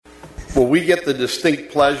Well, we get the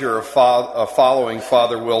distinct pleasure of following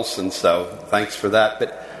Father Wilson, so thanks for that.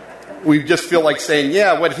 But we just feel like saying,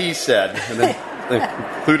 yeah, what he said, and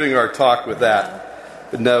then including our talk with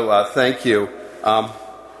that. But no, thank you.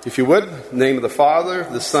 If you would, in the name of the Father,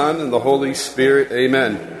 the Son, and the Holy Spirit,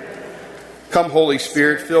 amen. Come, Holy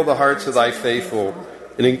Spirit, fill the hearts of thy faithful,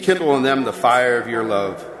 and enkindle in them the fire of your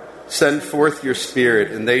love. Send forth your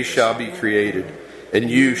Spirit, and they shall be created, and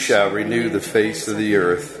you shall renew the face of the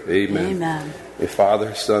earth. Amen. Amen. The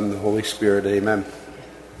Father, Son, and the Holy Spirit, amen.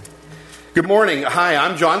 Good morning. Hi,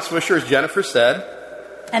 I'm John Swisher, as Jennifer said.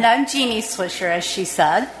 And I'm Jeannie Swisher, as she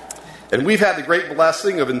said. And we've had the great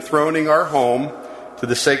blessing of enthroning our home to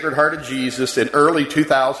the Sacred Heart of Jesus in early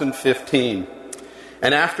 2015.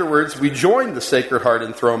 And afterwards, we joined the Sacred Heart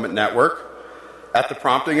Enthronement Network at the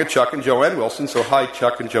prompting of Chuck and Joanne Wilson. So hi,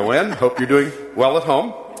 Chuck and Joanne. Hope you're doing well at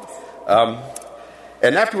home.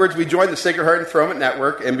 And afterwards, we joined the Sacred Heart Enthronement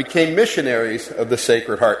Network and became missionaries of the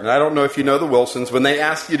Sacred Heart. And I don't know if you know the Wilsons. When they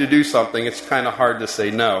ask you to do something, it's kind of hard to say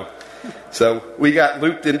no. So we got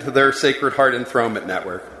looped into their Sacred Heart Enthronement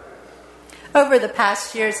Network. Over the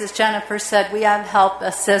past years, as Jennifer said, we have helped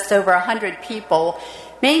assist over 100 people,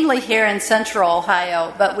 mainly here in Central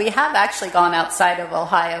Ohio. But we have actually gone outside of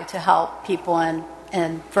Ohio to help people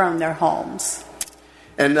from their homes.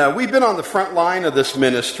 And we've been on the front line of this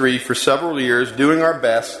ministry for several years, doing our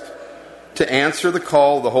best to answer the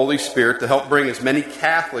call of the Holy Spirit to help bring as many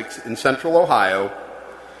Catholics in Central Ohio,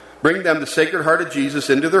 bring them the Sacred Heart of Jesus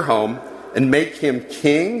into their home, and make him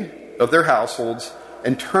king of their households,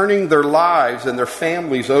 and turning their lives and their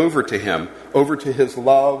families over to him, over to his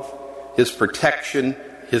love, his protection,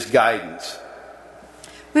 his guidance.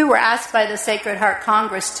 We were asked by the Sacred Heart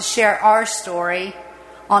Congress to share our story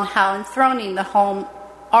on how enthroning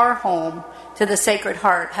our home to the Sacred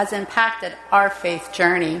Heart has impacted our faith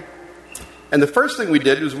journey. And the first thing we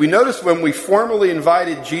did was we noticed when we formally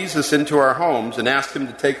invited Jesus into our homes and asked him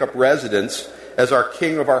to take up residence as our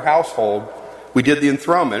king of our household, we did the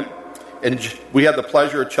enthronement. And we had the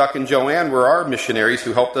pleasure of Chuck and Joanne were our missionaries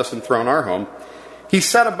who helped us enthrone our home. He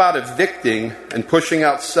set about evicting and pushing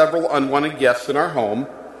out several unwanted guests in our home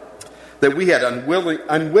that we had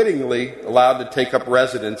unwittingly allowed to take up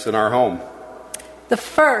residence in our home. The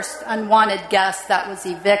first unwanted guest that was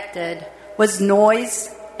evicted was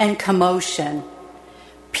noise and commotion.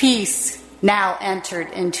 Peace now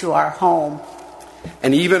entered into our home.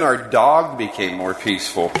 And even our dog became more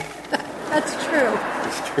peaceful. That's true.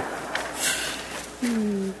 That's true.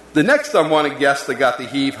 The next unwanted guest that got the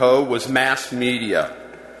heave-ho was mass media.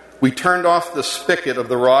 We turned off the spigot of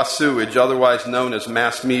the raw sewage, otherwise known as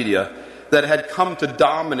mass media, that had come to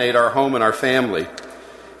dominate our home and our family.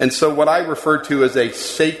 And so what I refer to as a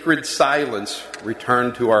sacred silence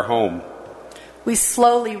returned to our home. We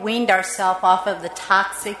slowly weaned ourselves off of the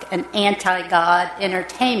toxic and anti-God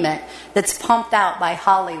entertainment that's pumped out by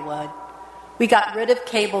Hollywood. We got rid of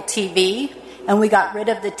cable TV, and we got rid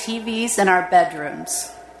of the TVs in our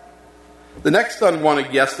bedrooms. The next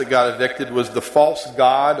unwanted guest that got evicted was the false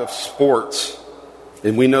god of sports.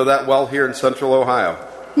 And we know that well here in Central Ohio.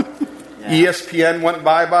 Yeah. ESPN went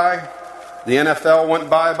bye-bye. The NFL went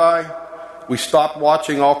bye-bye. We stopped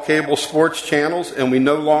watching all cable sports channels, and we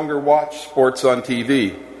no longer watch sports on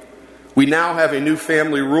TV. We now have a new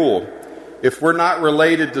family rule. If we're not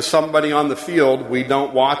related to somebody on the field, we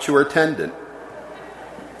don't watch or attend it.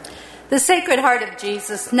 The Sacred Heart of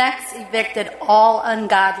Jesus next evicted all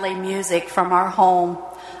ungodly music from our home.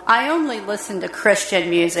 I only listen to Christian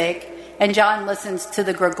music, and John listens to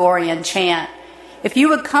the Gregorian chant. If you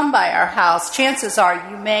would come by our house, chances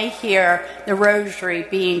are you may hear the rosary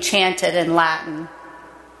being chanted in Latin.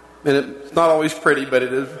 And it's not always pretty, but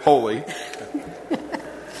it is holy.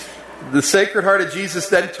 The Sacred Heart of Jesus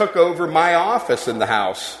then took over my office in the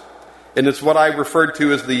house. And it's what I referred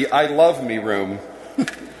to as the I Love Me room.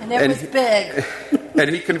 And it was big. And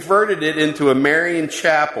he converted it into a Marian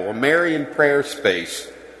chapel, a Marian prayer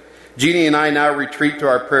space. Jeannie and I now retreat to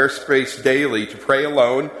our prayer space daily to pray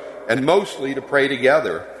alone and mostly to pray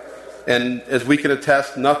together. And as we can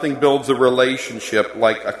attest, nothing builds a relationship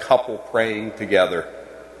like a couple praying together.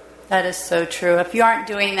 That is so true. If you aren't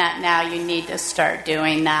doing that now, you need to start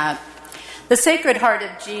doing that. The Sacred Heart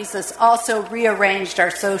of Jesus also rearranged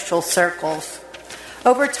our social circles.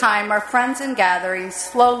 Over time, our friends and gatherings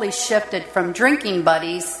slowly shifted from drinking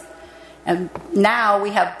buddies, and now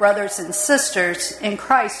we have brothers and sisters in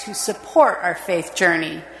Christ who support our faith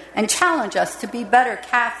journey and challenge us to be better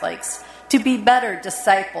Catholics, to be better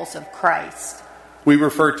disciples of Christ. We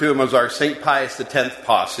refer to them as our St. Pius X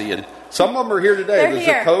posse, and Some of them are here today. They're The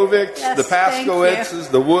here. Zakovics, Yes, the thank you.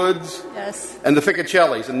 Paskowitzes, the Woods, Yes. and the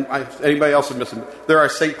Ficacellis. And anybody else is missing? They're our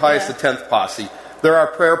St. Pius X posse. They're our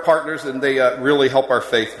prayer partners, and they really help our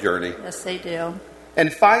faith journey. Yes, they do.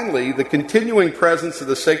 And finally, the continuing presence of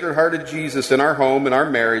the Sacred Heart of Jesus in our home and our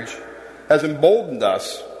marriage has emboldened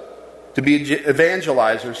us to be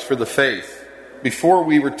evangelizers for the faith. Before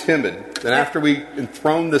we were timid, and after we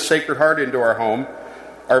enthroned the Sacred Heart into our home,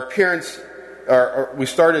 our parents, we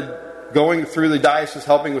started going through the diocese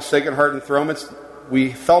helping with Sacred Heart enthronements.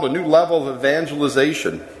 We felt a new level of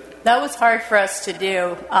evangelization. That was hard for us to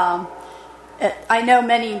do. I know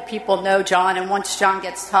many people know John, and once John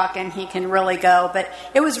gets talking, he can really go. But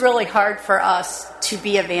it was really hard for us to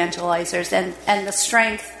be evangelizers, and the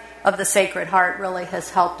strength of the Sacred Heart really has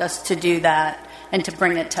helped us to do that and to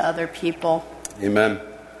bring it to other people. Amen.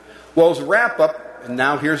 Well, as a wrap-up, and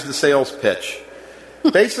now here's the sales pitch.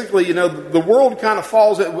 Basically, the world kind of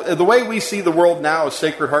falls... The way we see the world now as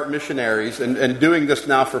Sacred Heart missionaries, and doing this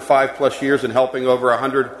now for 5+ years and helping over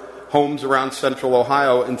 100 homes around central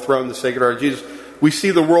Ohio enthrone the Sacred Heart of Jesus, we see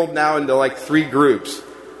the world now into like 3 groups.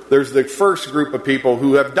 There's the first group of people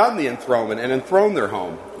who have done the enthronement and enthroned their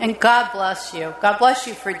home. And God bless you. God bless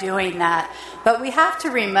you for doing that. But we have to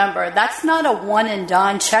remember, that's not a one and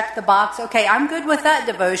done, check the box. Okay, I'm good with that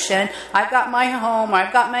devotion. I've got my home.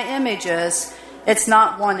 I've got my images. It's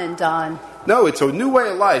not one and done. No, it's a new way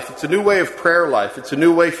of life. It's a new way of prayer life. It's a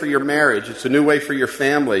new way for your marriage. It's a new way for your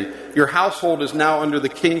family. Your household is now under the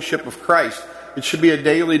kingship of Christ. It should be a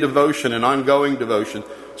daily devotion, an ongoing devotion.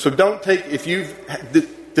 So don't take, if you've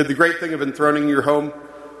did the great thing of enthroning your home,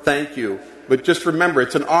 thank you. But just remember,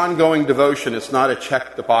 it's an ongoing devotion. It's not a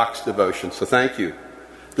check-the-box devotion. So thank you.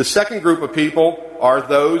 The second group of people are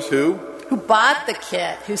those who bought the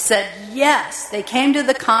kit, who said yes. They came to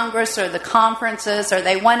the Congress or the conferences, or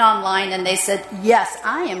they went online and they said, yes,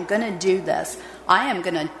 I am going to do this. I am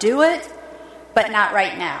going to do it, but not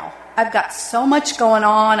right now. I've got so much going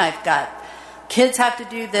on. I've got kids have to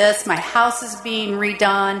do this. My house is being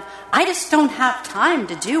redone. I just don't have time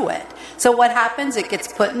to do it. So what happens? It gets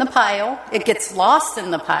put in the pile. It gets lost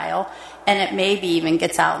in the pile. And it maybe even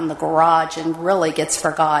gets out in the garage and really gets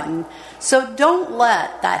forgotten. So don't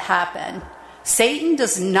let that happen. Satan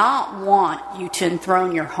does not want you to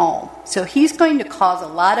enthrone your home. So he's going to cause a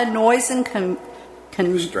lot of noise and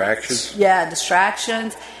distractions. Yeah,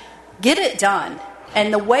 distractions. Get it done.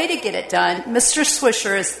 And the way to get it done, Mr.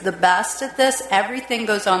 Swisher is the best at this. Everything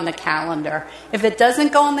goes on the calendar. If it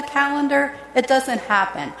doesn't go on the calendar, it doesn't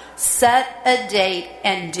happen. Set a date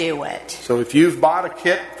and do it. So if you've bought a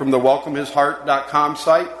kit from the WelcomeHisHeart.com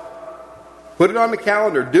site, put it on the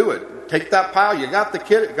calendar. Do it. Take that pile. You got the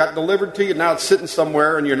kit. It got delivered to you. Now it's sitting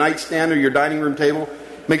somewhere on your nightstand or your dining room table.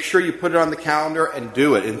 Make sure you put it on the calendar and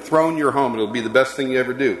do it. Enthrone your home. It'll be the best thing you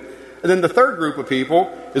ever do. And then the third group of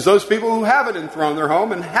people is those people who haven't enthroned their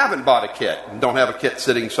home and haven't bought a kit and don't have a kit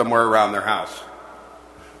sitting somewhere around their house.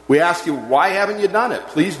 We ask you, why haven't you done it?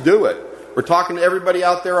 Please do it. We're talking to everybody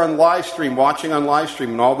out there on live stream, watching on live stream,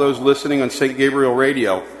 and all those listening on St. Gabriel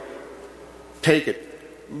Radio. Take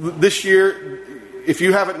it. This year, if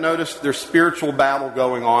you haven't noticed, there's spiritual battle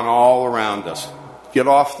going on all around us. Get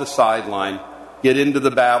off the sideline. Get into the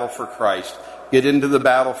battle for Christ. Get into the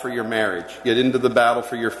battle for your marriage. Get into the battle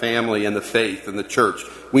for your family and the faith and the church.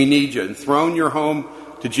 We need you. Enthrone your home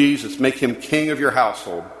to Jesus. Make him king of your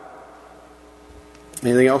household.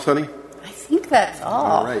 Anything else, honey? I think that's all.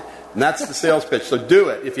 All right. And that's the sales pitch. So do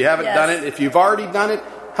it. If you haven't done it, if you've already done it,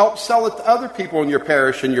 help sell it to other people in your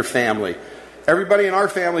parish and your family. Everybody in our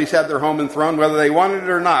family's had their home enthroned, whether they wanted it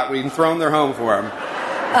or not. We enthroned their home for them.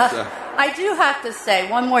 I do have to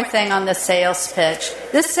say one more thing on the sales pitch.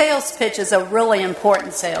 This sales pitch is a really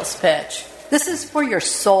important sales pitch. This is for your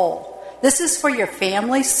soul. This is for your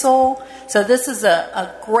family's soul. So this is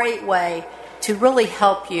a great way to really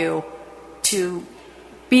help you to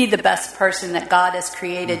be the best person that God has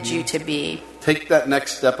created you to be. Take that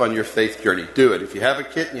next step on your faith journey. Do it. If you have a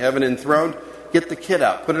kit and you haven't enthroned, get the kit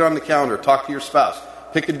out. Put it on the calendar. Talk to your spouse.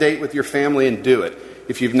 Pick a date with your family and do it.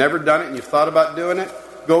 If you've never done it and you've thought about doing it,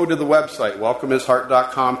 go to the website,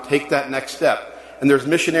 WelcomeHisHeart.com. Take that next step. And there's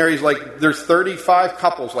missionaries there's 35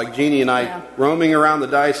 couples like Jeannie and I roaming around the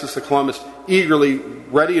Diocese of Columbus, eagerly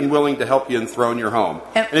ready and willing to help you enthrone your home.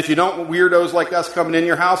 And if you don't want weirdos like us coming in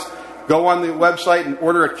your house, go on the website and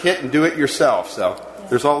order a kit and do it yourself. So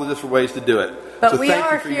there's all the different ways to do it. But so we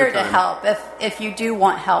are here to help if you do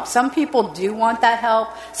want help. Some people do want that help.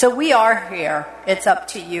 So we are here. It's up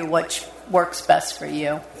to you which works best for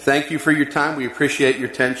you. Thank you for your time. We appreciate your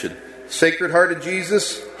attention. Sacred Heart of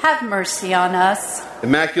Jesus, have mercy on us.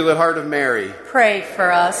 Immaculate Heart of Mary, Pray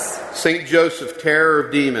for us. Saint Joseph, terror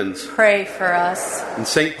of demons, Pray for us. and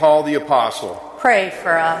Saint Paul the Apostle. Pray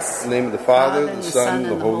for us. In the name of the Father, and the Son,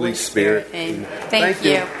 and the Holy Spirit. Amen. Thank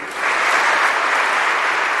you.